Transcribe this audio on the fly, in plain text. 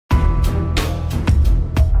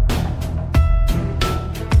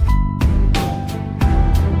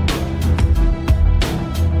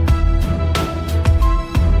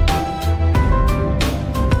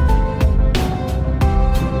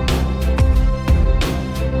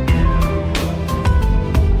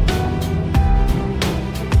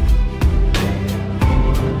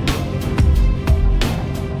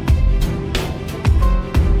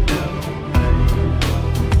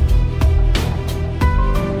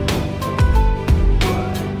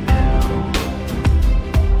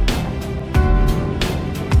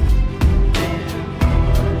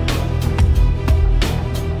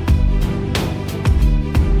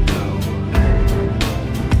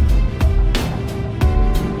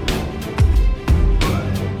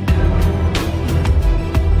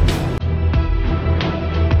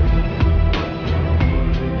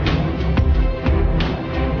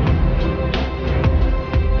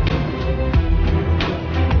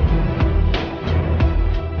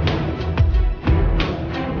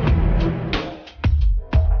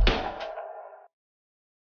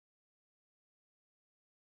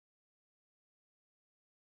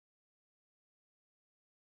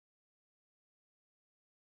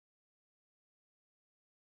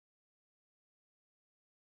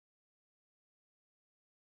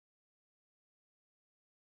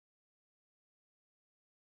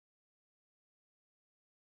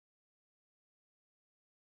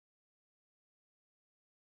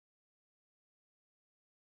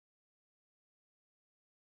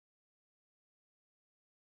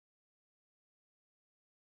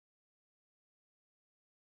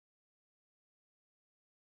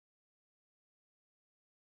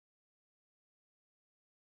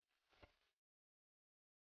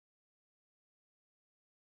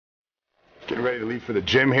Getting ready to leave for the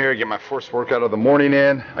gym here, get my first workout of the morning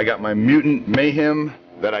in. I got my Mutant Mayhem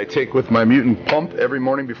that I take with my Mutant Pump every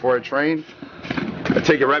morning before I train. I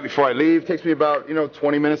take it right before I leave. It takes me about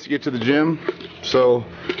 20 minutes to get to the gym. So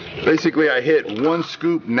basically I hit 1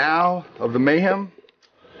 scoop now of the Mayhem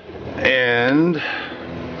and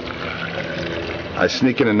I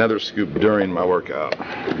sneak in another scoop during my workout.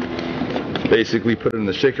 Basically put it in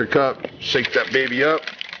the shaker cup, shake that baby up.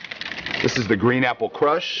 This is the Green Apple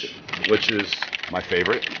Crush, which is my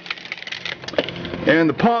favorite. And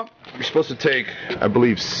the pump, you're supposed to take, I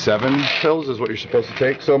believe 7 pills is what you're supposed to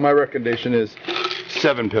take. So my recommendation is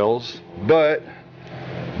 7 pills, but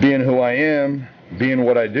being who I am, being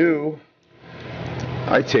what I do,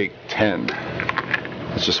 I take 10.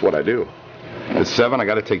 It's just what I do. If it's 7, I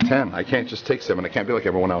gotta take 10. I can't just take 7. I can't be like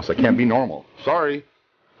everyone else. I can't be normal. Sorry.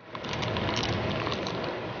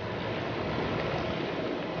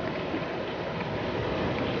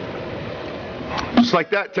 Just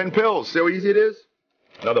like that, 10 pills. See how easy it is?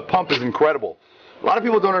 Now the pump is incredible. A lot of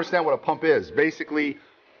people don't understand what a pump is. Basically,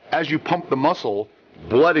 as you pump the muscle,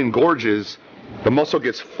 blood engorges, the muscle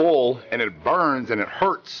gets full and it burns and it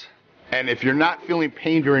hurts. And if you're not feeling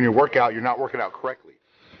pain during your workout, you're not working out correctly.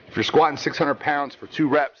 If you're squatting 600 pounds for 2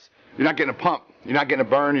 reps, you're not getting a pump, you're not getting a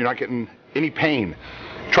burn, you're not getting any pain.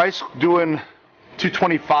 Try doing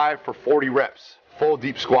 225 for 40 reps, full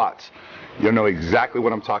deep squats. You'll know exactly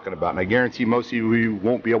what I'm talking about, and I guarantee most of you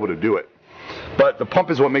won't be able to do it. But the pump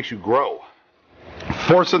is what makes you grow.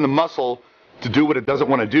 Forcing the muscle to do what it doesn't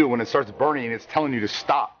want to do, when it starts burning, it's telling you to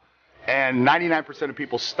stop. And 99% of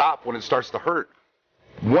people stop when it starts to hurt.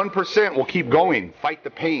 1% will keep going, fight the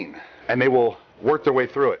pain, and they will work their way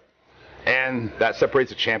through it. And that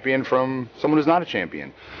separates a champion from someone who's not a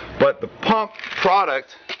champion. But the pump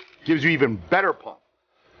product gives you even better pump,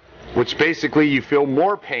 which basically you feel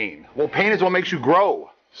more pain. Well, pain is what makes you grow.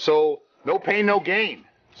 So no pain, no gain.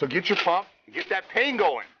 So get your pump, get that pain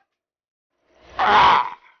going.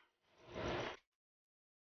 Ah!